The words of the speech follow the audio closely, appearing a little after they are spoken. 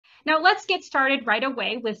Now let's get started right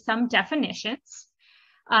away with some definitions.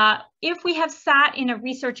 If we have sat in a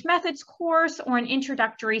research methods course or an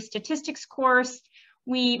introductory statistics course,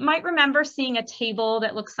 we might remember seeing a table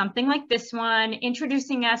that looks something like this one,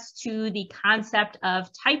 introducing us to the concept of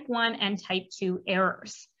type 1 and type 2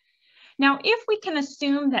 errors. Now, if we can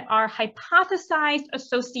assume that our hypothesized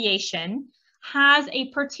association has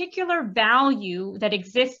a particular value that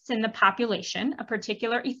exists in the population, a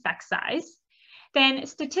particular effect size, then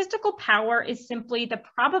statistical power is simply the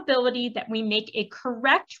probability that we make a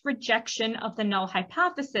correct rejection of the null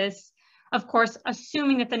hypothesis, of course,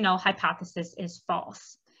 assuming that the null hypothesis is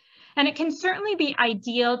false. And it can certainly be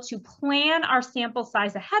ideal to plan our sample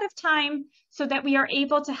size ahead of time so that we are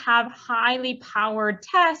able to have highly powered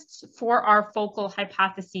tests for our focal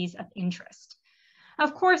hypotheses of interest.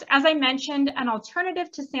 Of course, as I mentioned, an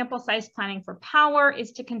alternative to sample size planning for power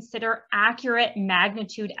is to consider accurate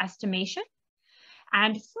magnitude estimation.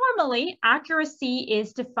 And formally, accuracy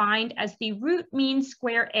is defined as the root mean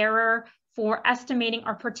square error for estimating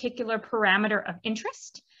our particular parameter of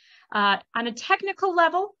interest. On a technical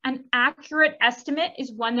level, an accurate estimate is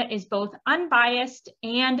one that is both unbiased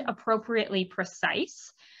and appropriately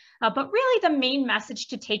precise. But really the main message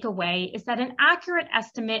to take away is that an accurate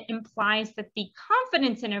estimate implies that the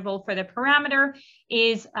confidence interval for the parameter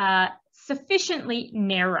is sufficiently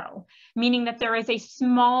narrow, meaning that there is a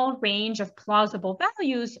small range of plausible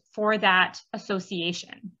values for that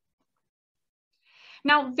association.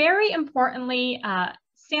 Now, very importantly,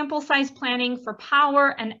 sample size planning for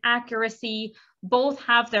power and accuracy both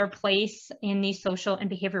have their place in the social and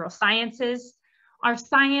behavioral sciences. Our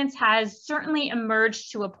science has certainly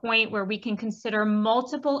emerged to a point where we can consider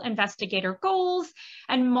multiple investigator goals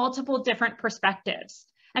and multiple different perspectives.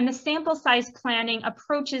 And the sample size planning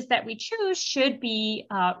approaches that we choose should be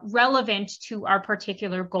relevant to our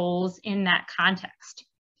particular goals in that context.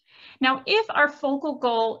 Now, if our focal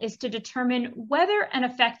goal is to determine whether an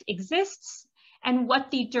effect exists and what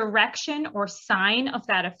the direction or sign of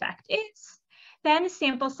that effect is, then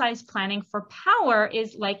sample size planning for power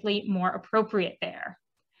is likely more appropriate there.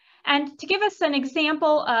 And to give us an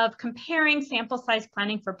example of comparing sample size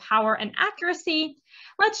planning for power and accuracy,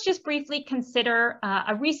 let's just briefly consider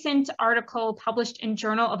a recent article published in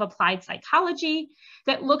Journal of Applied Psychology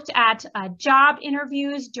that looked at job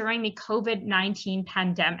interviews during the COVID-19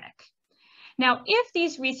 pandemic. Now, if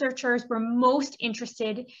these researchers were most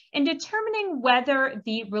interested in determining whether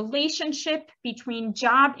the relationship between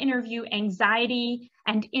job interview anxiety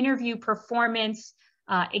and interview performance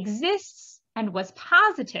exists and was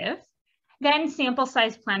positive, then sample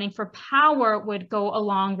size planning for power would go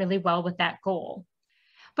along really well with that goal.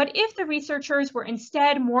 But if the researchers were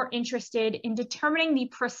instead more interested in determining the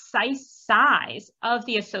precise size of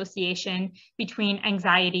the association between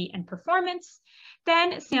anxiety and performance,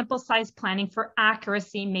 then sample size planning for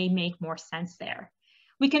accuracy may make more sense there.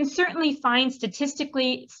 We can certainly find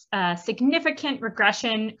statistically significant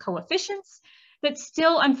regression coefficients that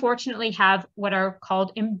still unfortunately have what are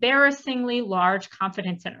called embarrassingly large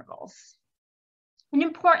confidence intervals. And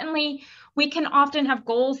importantly, we can often have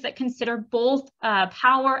goals that consider both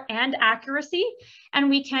power and accuracy, and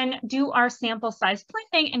we can do our sample size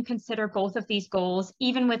planning and consider both of these goals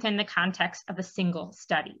even within the context of a single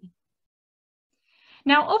study.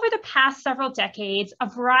 Now, over the past several decades, a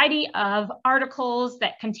variety of articles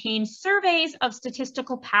that contain surveys of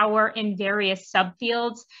statistical power in various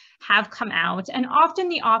subfields have come out, and often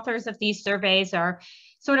the authors of these surveys are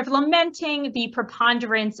sort of lamenting the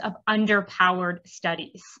preponderance of underpowered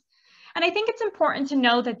studies. And I think it's important to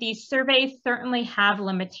know that these surveys certainly have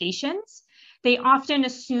limitations. They often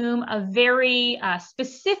assume a very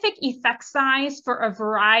specific effect size for a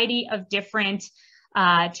variety of different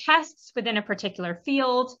tests within a particular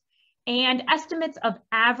field, and estimates of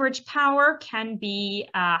average power can be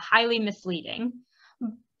highly misleading.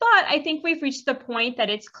 But I think we've reached the point that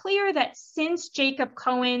it's clear that since Jacob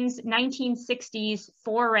Cohen's 1960s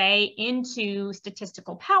foray into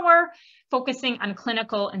statistical power, focusing on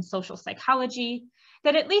clinical and social psychology,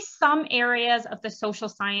 that at least some areas of the social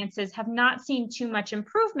sciences have not seen too much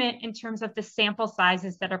improvement in terms of the sample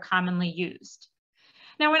sizes that are commonly used.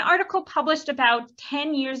 Now, an article published about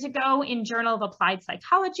 10 years ago in Journal of Applied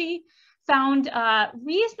Psychology found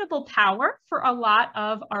reasonable power for a lot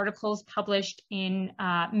of articles published in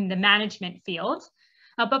the management field.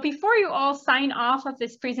 But before you all sign off of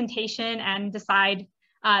this presentation and decide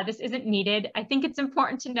this isn't needed, I think it's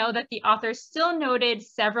important to know that the authors still noted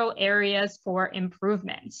several areas for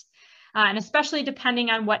improvement. And especially depending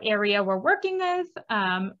on what area we're working with,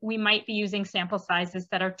 we might be using sample sizes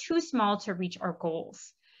that are too small to reach our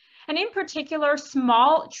goals. And in particular,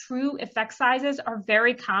 small true effect sizes are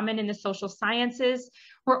very common in the social sciences.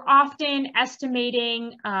 We're often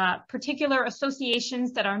estimating particular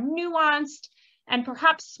associations that are nuanced and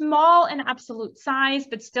perhaps small in absolute size,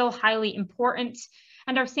 but still highly important.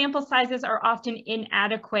 And our sample sizes are often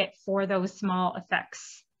inadequate for those small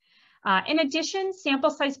effects. In addition, sample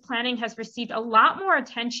size planning has received a lot more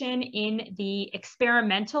attention in the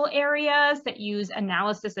experimental areas that use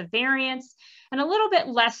analysis of variance, and a little bit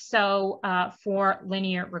less so for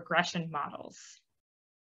linear regression models.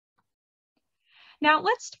 Now,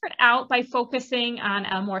 let's start out by focusing on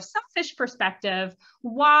a more selfish perspective,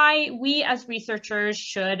 why we as researchers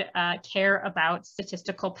should care about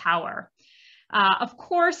statistical power. Of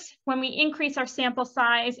course, when we increase our sample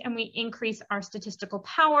size and we increase our statistical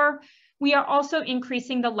power, we are also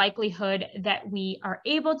increasing the likelihood that we are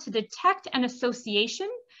able to detect an association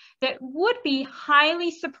that would be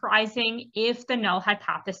highly surprising if the null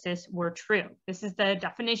hypothesis were true. This is the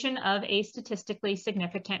definition of a statistically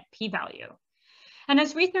significant p-value. And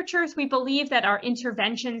as researchers, we believe that our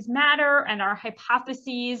interventions matter and our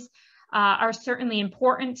hypotheses are certainly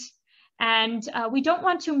important. And we don't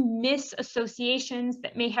want to miss associations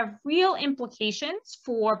that may have real implications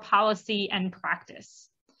for policy and practice.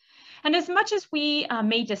 And as much as we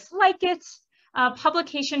may dislike it,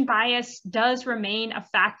 publication bias does remain a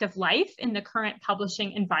fact of life in the current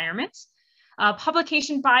publishing environment.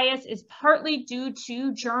 Publication bias is partly due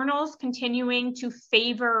to journals continuing to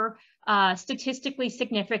favor statistically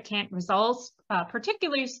significant results,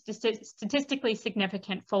 particularly statistically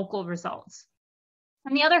significant focal results.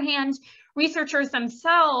 On the other hand, researchers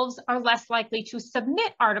themselves are less likely to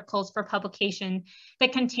submit articles for publication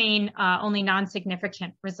that contain only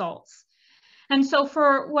non-significant results. And so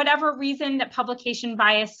for whatever reason that publication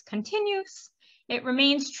bias continues, it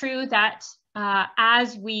remains true that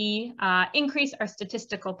as we increase our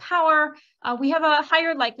statistical power, we have a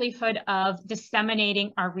higher likelihood of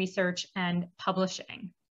disseminating our research and publishing.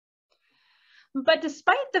 But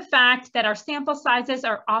despite the fact that our sample sizes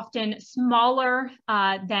are often smaller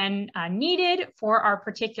than needed for our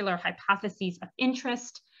particular hypotheses of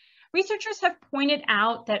interest, researchers have pointed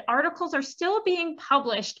out that articles are still being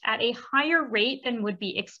published at a higher rate than would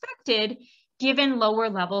be expected given lower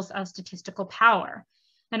levels of statistical power.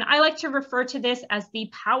 And I like to refer to this as the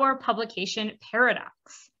power publication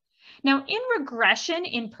paradox. Now, in regression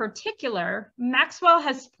in particular, Maxwell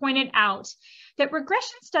has pointed out that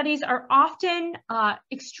regression studies are often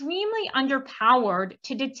extremely underpowered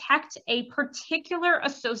to detect a particular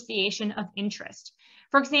association of interest.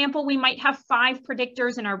 For example, we might have 5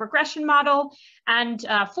 predictors in our regression model, and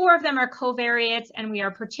 4 of them are covariates, and we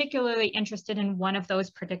are particularly interested in one of those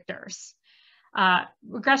predictors.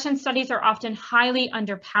 Regression studies are often highly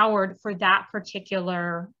underpowered for that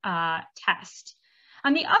particular test.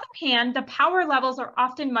 On the other hand, the power levels are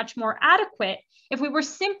often much more adequate if we were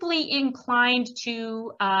simply inclined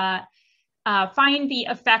to find the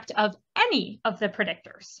effect of any of the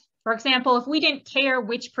predictors. For example, if we didn't care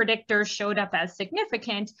which predictors showed up as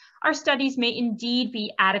significant, our studies may indeed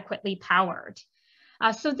be adequately powered.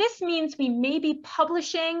 So this means we may be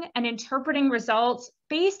publishing and interpreting results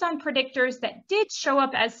based on predictors that did show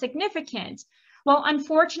up as significant, while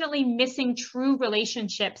unfortunately missing true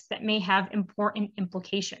relationships that may have important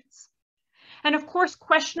implications. And of course,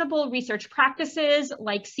 questionable research practices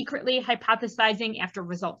like secretly hypothesizing after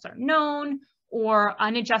results are known or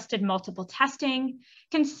unadjusted multiple testing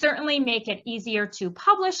can certainly make it easier to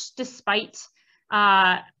publish despite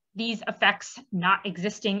these effects not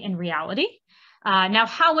existing in reality. Now,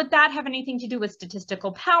 how would that have anything to do with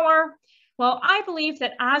statistical power? Well, I believe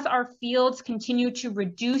that as our fields continue to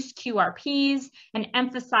reduce QRPs and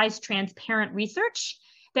emphasize transparent research,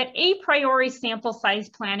 that a priori sample size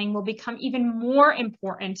planning will become even more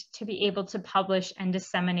important to be able to publish and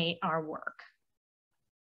disseminate our work.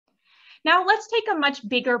 Now, let's take a much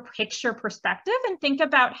bigger picture perspective and think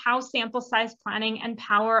about how sample size planning and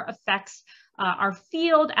power affects our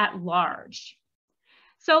field at large.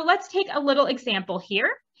 So let's take a little example here.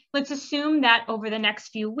 Let's assume that over the next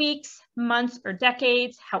few weeks, months, or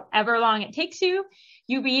decades, however long it takes you,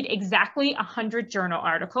 you read exactly 100 journal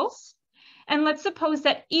articles. And let's suppose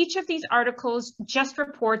that each of these articles just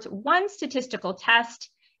reports one statistical test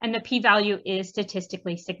and the p-value is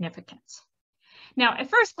statistically significant. Now, at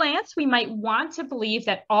first glance, we might want to believe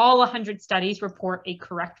that all 100 studies report a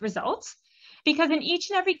correct result, because in each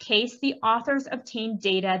and every case, the authors obtained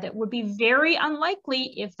data that would be very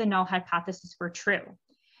unlikely if the null hypothesis were true.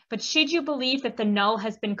 But should you believe that the null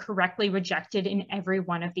has been correctly rejected in every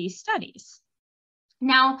one of these studies?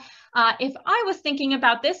 Now, if I was thinking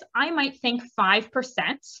about this, I might think 5%,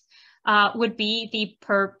 would be the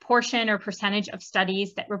proportion or percentage of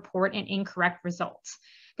studies that report an incorrect result.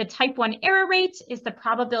 The type 1 error rate is the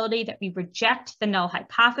probability that we reject the null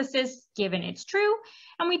hypothesis given it's true,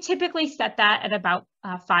 and we typically set that at about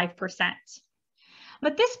 5%.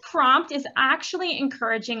 But this prompt is actually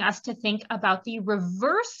encouraging us to think about the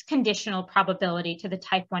reverse conditional probability to the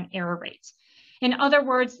type 1 error rate. In other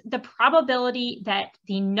words, the probability that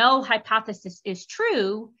the null hypothesis is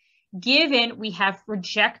true given we have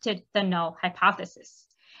rejected the null hypothesis.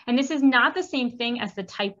 And this is not the same thing as the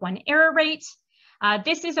type 1 error rate.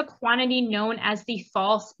 This is a quantity known as the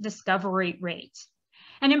false discovery rate.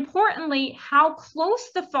 And importantly, how close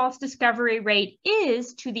the false discovery rate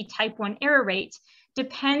is to the type 1 error rate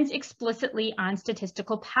depends explicitly on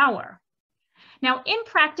statistical power. Now, in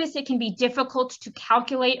practice, it can be difficult to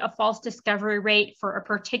calculate a false discovery rate for a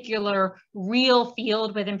particular real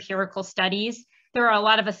field with empirical studies. There are a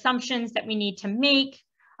lot of assumptions that we need to make,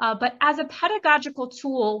 but as a pedagogical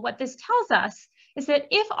tool, what this tells us is that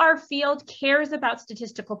if our field cares about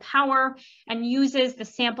statistical power and uses the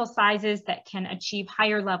sample sizes that can achieve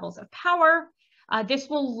higher levels of power, this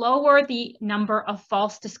will lower the number of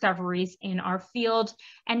false discoveries in our field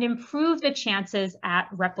and improve the chances at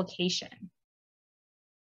replication.